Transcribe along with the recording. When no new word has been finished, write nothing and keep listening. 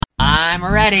I'm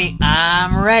ready.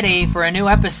 I'm ready for a new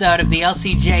episode of the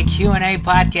LCJ Q&A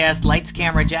podcast. Lights,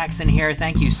 Camera, Jackson here.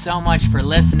 Thank you so much for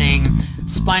listening.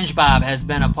 SpongeBob has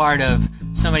been a part of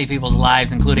so many people's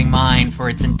lives, including mine, for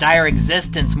its entire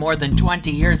existence, more than 20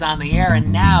 years on the air,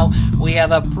 and now we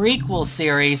have a prequel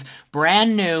series,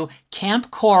 brand new,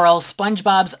 Camp Coral,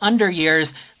 SpongeBob's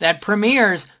Underyears, that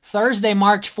premieres Thursday,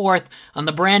 March 4th on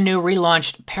the brand new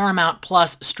relaunched Paramount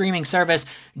Plus streaming service.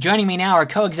 Joining me now are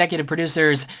co-executive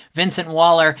producers Vincent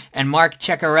Waller and Mark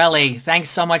Ceccarelli. Thanks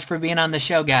so much for being on the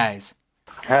show, guys.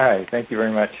 Hi, thank you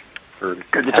very much. Good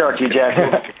to talk to you,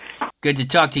 Jack. Good to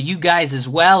talk to you guys as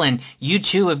well, and you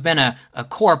two have been a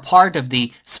core part of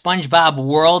the SpongeBob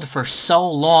world for so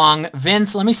long.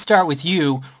 Vince, let me start with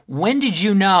you. When did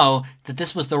you know that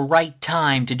this was the right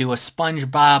time to do a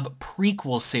SpongeBob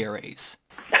prequel series?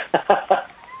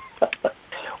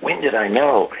 When did I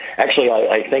know? Actually,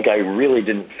 I think I really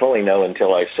didn't fully know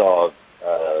until I saw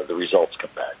the results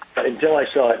come back. Until I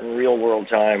saw it in real-world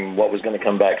time, what was going to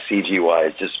come back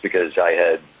CG-wise, just because I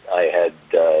had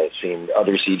seen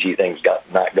other CG things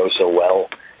not go so well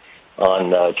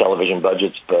on television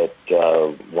budgets, but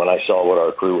when I saw what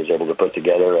our crew was able to put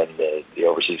together and the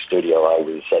overseas studio,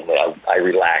 I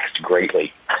relaxed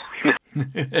greatly.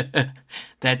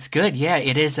 That's good. Yeah,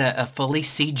 it is a fully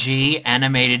CG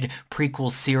animated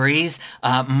prequel series.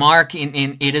 Mark,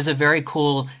 it is a very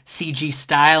cool CG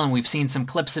style, and we've seen some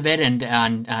clips of it and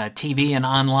on TV and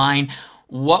online.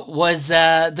 What was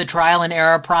the trial and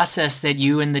error process that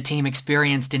you and the team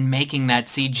experienced in making that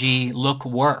CG look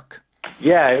work?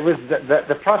 Yeah, it was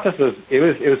the process was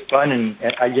fun and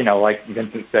like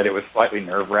Vincent said, it was slightly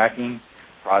nerve-wracking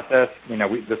process.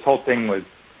 This whole thing was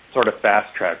sort of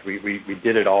fast-tracked. We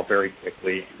did it all very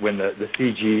quickly. When the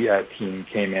CG team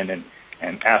came in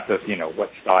and asked us,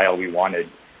 what style we wanted,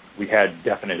 we had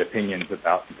definite opinions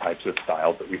about the types of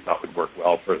styles that we thought would work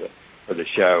well for the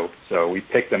show. So we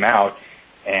picked them out,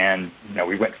 and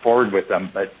we went forward with them.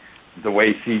 But the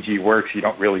way CG works, you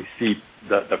don't really see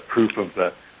the proof of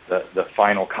the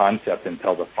final concept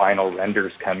until the final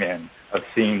renders come in of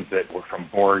scenes that were from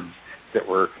boards that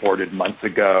were ordered months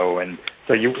ago. And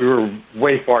so we were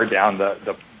way far down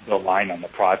the line on the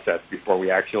process before we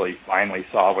actually finally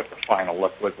saw what the final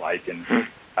look was like. And,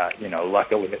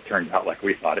 luckily it turned out like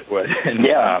we thought it would. And,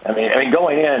 yeah, I mean,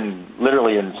 going in,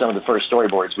 literally in some of the first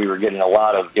storyboards, we were getting a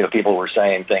lot of, people were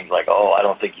saying things like, oh, I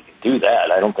don't think you can do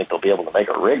that. I don't think they'll be able to make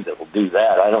a rig that will do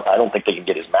that. I don't think they can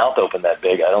get his mouth open that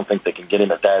big. I don't think they can get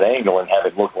him at that angle and have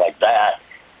it look like that.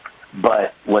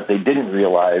 But what they didn't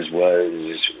realize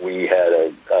was we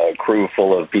had a crew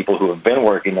full of people who have been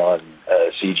working on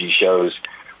CG shows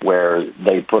where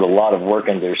they put a lot of work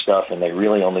into their stuff, and they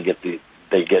really only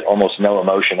they get almost no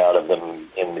emotion out of them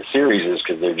in the series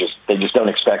because they just don't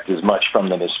expect as much from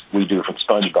them as we do from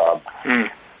SpongeBob.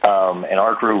 And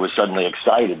our crew was suddenly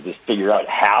excited to figure out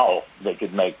how they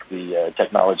could make the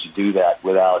technology do that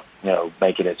without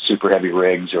making it super heavy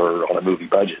rigs or on a movie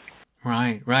budget.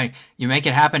 Right. You make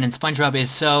it happen, and SpongeBob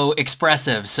is so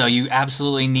expressive, so you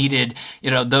absolutely needed,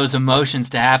 those emotions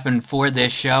to happen for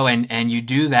this show, and you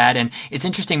do that. And it's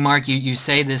interesting, Mark, you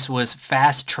say this was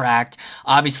fast-tracked.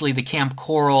 Obviously, the Camp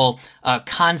Coral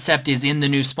concept is in the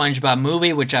new SpongeBob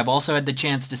movie, which I've also had the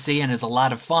chance to see and is a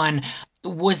lot of fun.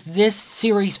 Was this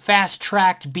series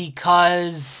fast-tracked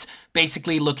because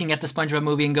basically looking at the SpongeBob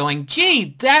movie and going,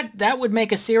 gee, that would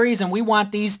make a series, and we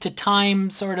want these to time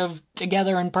sort of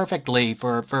together and perfectly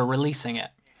for releasing it?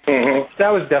 Mm-hmm. That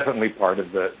was definitely part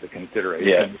of the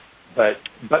consideration. Yeah.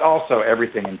 But also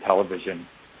everything in television,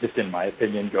 just in my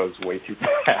opinion, goes way too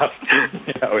fast.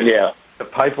 Yeah. The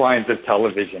pipelines of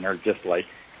television are just like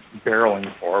barreling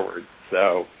forward.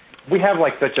 So we have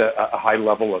like such a high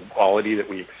level of quality that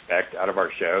we expect out of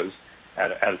our shows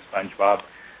at SpongeBob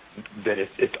that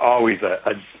it's always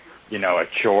a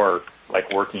chore,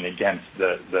 like working against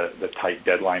the tight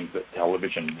deadlines that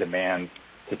television demands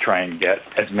to try and get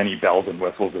as many bells and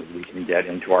whistles as we can get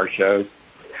into our shows.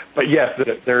 But yes,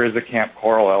 there is a Camp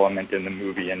Coral element in the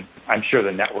movie, and I'm sure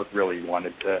the network really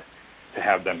wanted to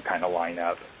have them kind of line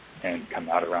up and come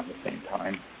out around the same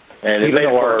time. And it made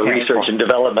our research and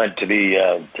development to be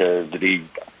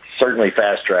certainly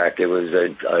fast-tracked. It was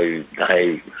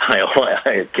I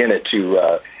akin it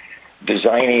to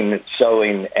designing,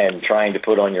 sewing, and trying to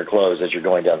put on your clothes as you're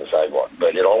going down the sidewalk.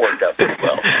 But it all worked out pretty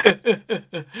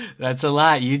well. That's a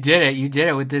lot. You did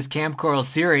it with this Camp Coral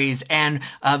series. And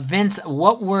Vince,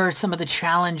 what were some of the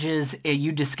challenges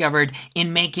you discovered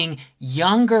in making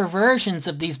younger versions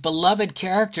of these beloved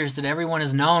characters that everyone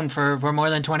has known for more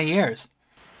than 20 years?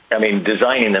 I mean,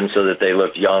 designing them so that they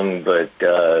looked young, but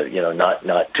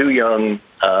not too young.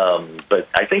 But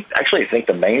I think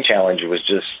the main challenge was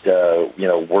just,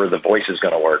 were the voices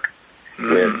going to work?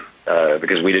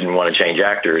 Because we didn't want to change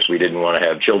actors. We didn't want to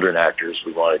have children actors.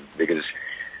 Because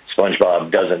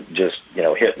SpongeBob doesn't just,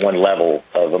 hit one level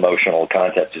of emotional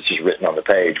content that's just written on the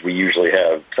page. We usually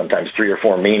have sometimes 3 or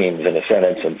 4 meanings in a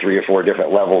sentence and 3 or 4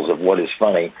 different levels of what is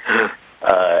funny.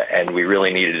 And we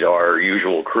really needed our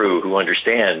usual crew who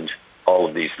understand all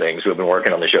of these things, who have been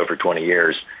working on the show for 20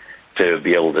 years, to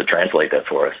be able to translate that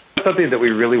for us. Something that we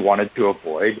really wanted to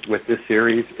avoid with this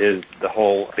series is the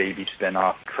whole baby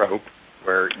spin-off trope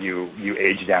where you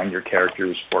age down your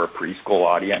characters for a preschool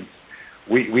audience.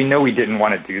 We know we didn't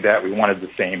want to do that. We wanted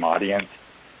the same audience.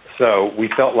 So we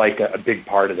felt like a big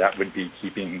part of that would be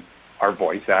keeping our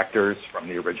voice actors from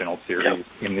the original series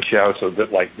in the show, so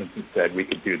that, like Vincent said, we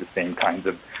could do the same kinds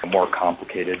of more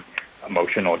complicated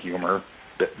emotional humor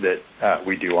that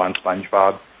we do on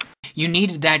SpongeBob. You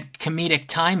needed that comedic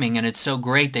timing, and it's so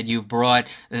great that you've brought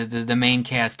the main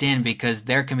cast in, because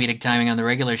their comedic timing on the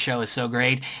regular show is so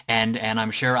great, and I'm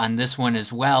sure on this one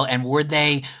as well. And were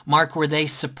they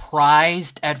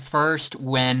surprised at first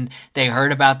when they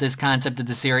heard about this concept of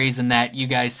the series and that you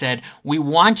guys said, we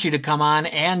want you to come on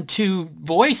and to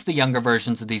voice the younger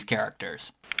versions of these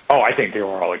characters? Oh, I think they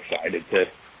were all excited to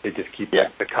just keep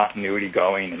the continuity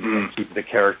going and keep the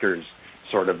characters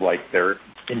sort of like their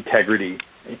integrity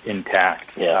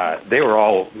intact. They were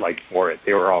all for it.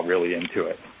 They were all really into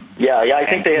it. I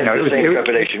think they had the same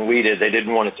trepidation we did. They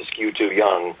didn't want it to skew too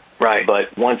young. Right.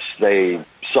 But once they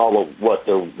saw what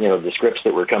the scripts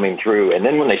that were coming through, and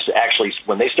then when they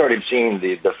started seeing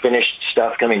the finished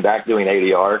stuff coming back doing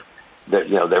ADR,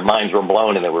 their minds were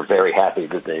blown, and they were very happy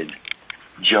that they'd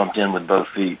jumped in with both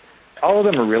feet. All of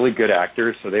them are really good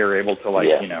actors, so they were able to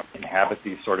inhabit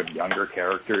these sort of younger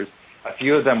characters. A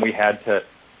few of them we had to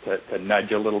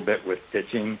nudge a little bit with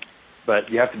pitching,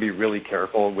 but you have to be really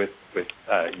careful with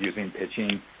using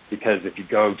pitching, because if you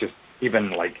go just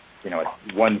even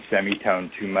one semitone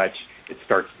too much, it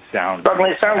starts to sound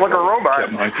suddenly sounds like a robot.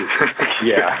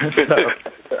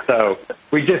 So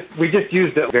we just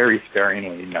used it very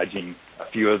sparingly, nudging a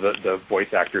few of the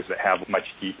voice actors that have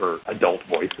much deeper adult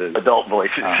voices.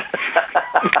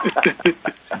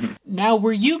 Now,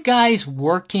 were you guys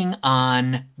working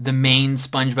on the main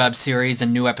SpongeBob series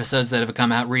and new episodes that have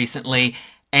come out recently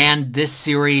and this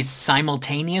series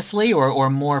simultaneously, or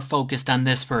more focused on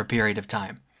this for a period of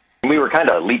time? We were kind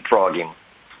of leapfrogging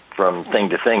from thing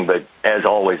to thing, but as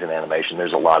always in animation,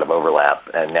 there's a lot of overlap,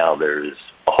 and now there's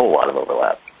a whole lot of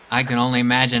overlap. I can only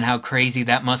imagine how crazy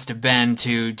that must have been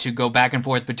to go back and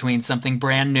forth between something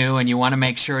brand new, and you want to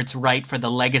make sure it's right for the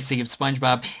legacy of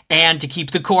SpongeBob, and to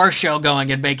keep the core show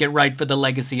going and make it right for the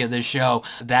legacy of this show.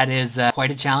 That is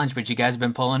quite a challenge, but you guys have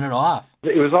been pulling it off.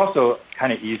 It was also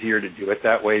kind of easier to do it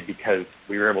that way because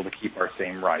we were able to keep our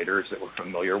same writers that we're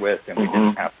familiar with, and we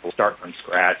didn't have to start from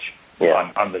scratch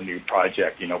on the new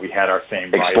project. We had our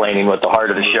same explaining what the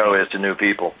heart of the show is to new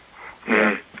people.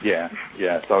 Yeah,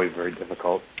 it's always very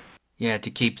difficult. Yeah,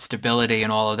 to keep stability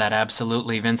and all of that,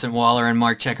 absolutely. Vincent Waller and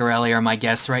Mark Ceccarelli are my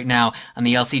guests right now on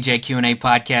the LCJ Q&A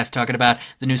podcast, talking about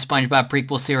the new SpongeBob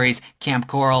prequel series, Camp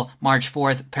Coral, March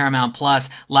 4th, Paramount+. A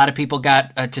lot of people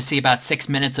got to see about 6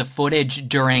 minutes of footage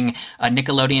during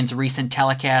Nickelodeon's recent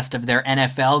telecast of their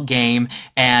NFL game,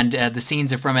 and the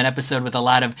scenes are from an episode with a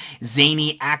lot of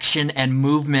zany action and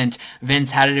movement. Vince,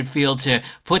 how did it feel to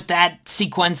put that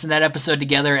sequence and that episode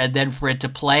together and then for it to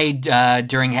play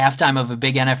during halftime of a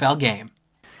big NFL game?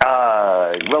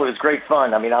 Well, it was great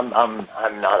fun. I mean, I'm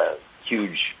not a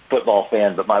huge football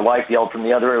fan, but my wife yelled from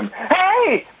the other room,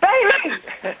 "Hey, baby!"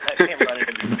 I can't run in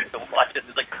and watch it.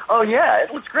 It's like, oh yeah,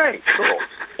 it looks great. Cool.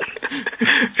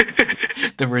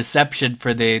 The reception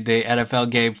for the NFL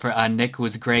game for Nick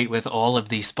was great, with all of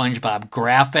the SpongeBob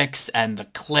graphics and the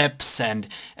clips and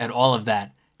all of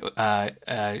that.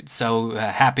 So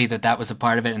happy that was a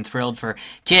part of it, and thrilled for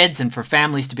kids and for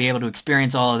families to be able to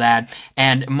experience all of that.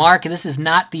 And Mark, this is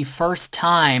not the first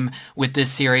time with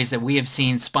this series that we have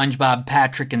seen SpongeBob,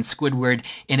 Patrick, and Squidward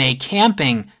in a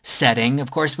camping setting.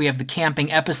 Of course, we have the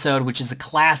camping episode, which is a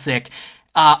classic.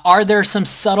 Are there some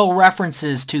subtle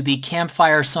references to the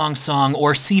Campfire Song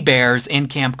or Sea Bears in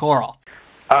Camp Coral?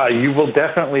 You will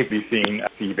definitely be seeing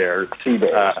sea bears.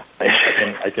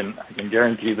 I can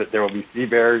guarantee that there will be sea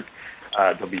bears.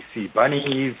 There'll be sea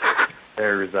bunnies.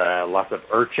 There's lots of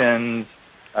urchins.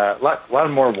 A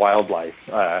lot more wildlife.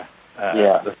 The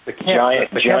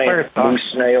giant moose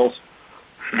snails.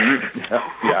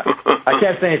 Yeah, I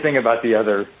can't say anything about the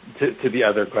other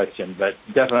question, but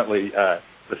definitely the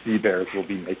sea bears will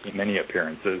be making many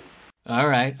appearances. All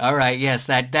right. Yes,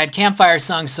 that Campfire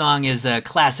song is a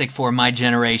classic for my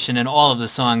generation and all of the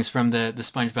songs from the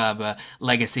SpongeBob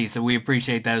legacy. So we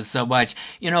appreciate those so much.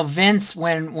 You know, Vince,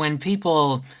 when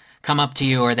people come up to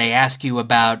you or they ask you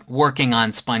about working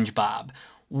on SpongeBob,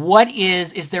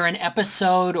 is there an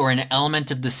episode or an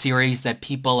element of the series that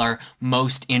people are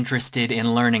most interested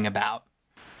in learning about?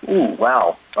 Ooh,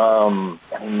 wow.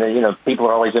 People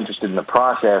are always interested in the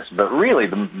process, but really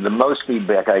the most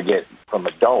feedback I get from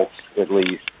adults, at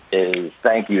least, is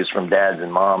thank yous from dads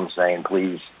and moms saying,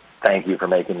 please, thank you for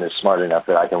making this smart enough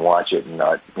that I can watch it and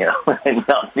not, and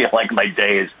not feel like my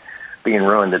day is being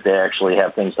ruined, that they actually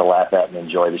have things to laugh at and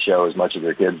enjoy the show as much as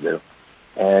their kids do.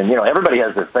 And, everybody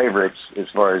has their favorites as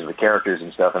far as the characters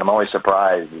and stuff, and I'm always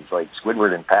surprised. It's like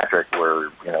Squidward and Patrick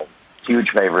were, huge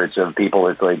favorites of people.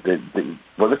 It's like the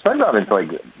SpongeBob is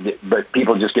like, but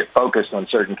people just get focused on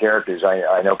certain characters.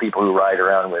 I know people who ride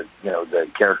around with the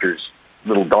characters'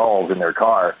 little dolls in their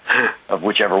car, of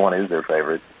whichever one is their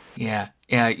favorite. Yeah.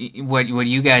 What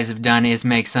you guys have done is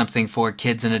make something for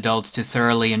kids and adults to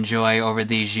thoroughly enjoy over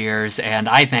these years, and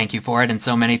I thank you for it, and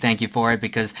so many thank you for it,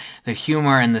 because the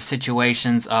humor and the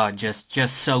situations are just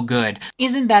so good.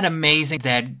 Isn't that amazing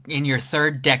that in your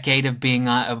third decade of being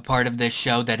a part of this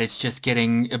show, that it's just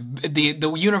getting,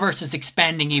 the universe is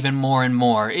expanding even more and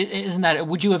more? Isn't that,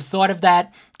 would you have thought of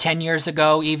that 10 years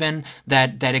ago even,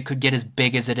 that it could get as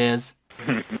big as it is?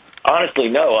 Honestly,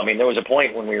 no. I mean, there was a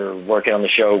point when we were working on the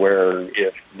show where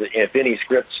if any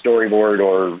script, storyboard,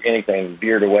 or anything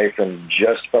veered away from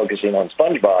just focusing on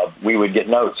SpongeBob, we would get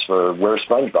notes for where's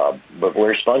SpongeBob? But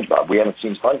where's SpongeBob? We haven't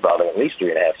seen SpongeBob in at least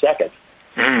 3.5 seconds.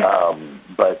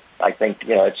 But I think,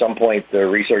 at some point the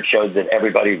research showed that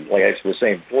everybody, like I was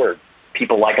saying before,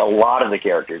 people like a lot of the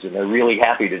characters, and they're really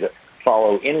happy to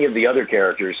follow any of the other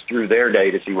characters through their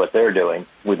day to see what they're doing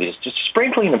with just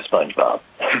sprinkling of SpongeBob.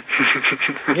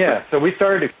 Yeah, so we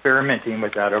started experimenting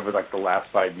with that over like the last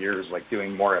 5 years, like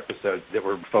doing more episodes that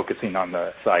were focusing on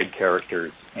the side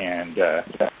characters, and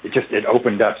it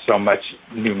opened up so much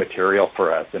new material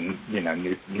for us, and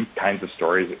new kinds of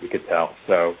stories that we could tell.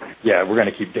 So yeah, we're going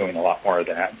to keep doing a lot more of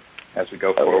that as we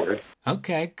go forward.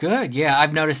 Okay, good. Yeah,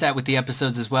 I've noticed that with the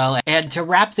episodes as well. And to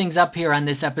wrap things up here on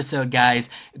this episode, guys,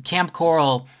 Camp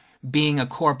Coral being a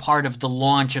core part of the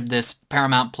launch of this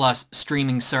Paramount Plus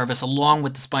streaming service, along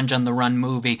with the Sponge on the Run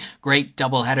movie, great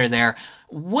doubleheader there.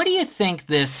 What do you think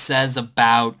this says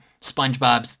about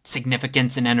SpongeBob's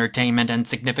significance in entertainment and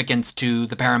significance to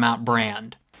the Paramount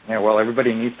brand? Yeah, well,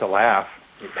 everybody needs to laugh.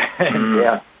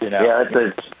 Yeah,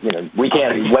 we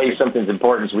can't weigh something's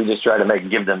importance. We just try to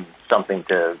give them something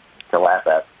to laugh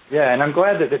at. Yeah, and I'm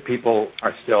glad that people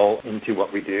are still into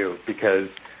what we do, because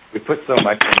we put so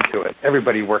much into it.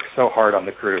 Everybody works so hard on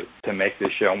the crew to make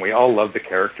this show, and we all love the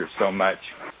characters so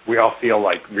much. We all feel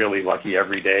like really lucky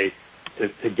every day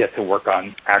to get to work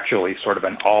on actually sort of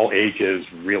an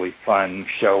all-ages, really fun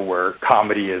show where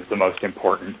comedy is the most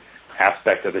important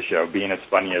aspect of the show. Being as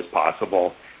funny as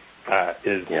possible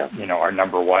is our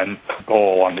number one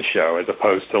goal on the show, as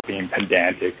opposed to being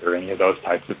pedantic or any of those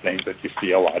types of things that you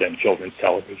see a lot in children's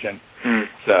television.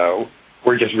 So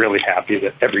we're just really happy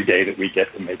that every day that we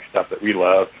get to make stuff that we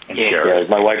love and share. Yeah, as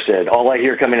my wife said, all I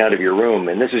hear coming out of your room,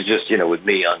 and this is just, with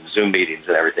me on Zoom meetings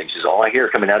and everything, she says, all I hear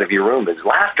coming out of your room is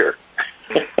laughter.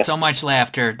 So much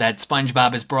laughter that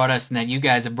SpongeBob has brought us and that you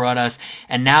guys have brought us.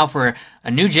 And now for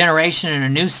a new generation and a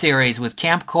new series with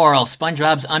Camp Coral,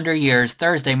 SpongeBob's Under Years,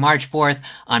 Thursday, March 4th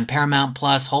on Paramount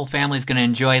Plus. Whole family's going to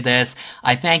enjoy this.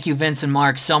 I thank you, Vince and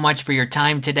Mark, so much for your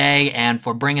time today and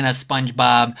for bringing us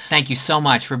SpongeBob. Thank you so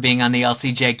much for being on the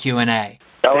LCJ Q&A.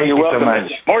 Oh, you're welcome. So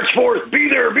March 4th, be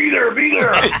there.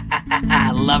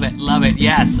 Love it.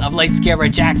 Yes, of Lights Camera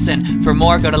Jackson. For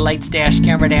more, go to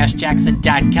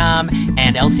lights-camera-jackson.com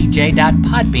and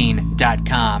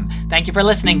lcj.podbean.com. Thank you for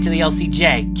listening to the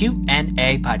LCJ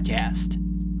Q&A podcast.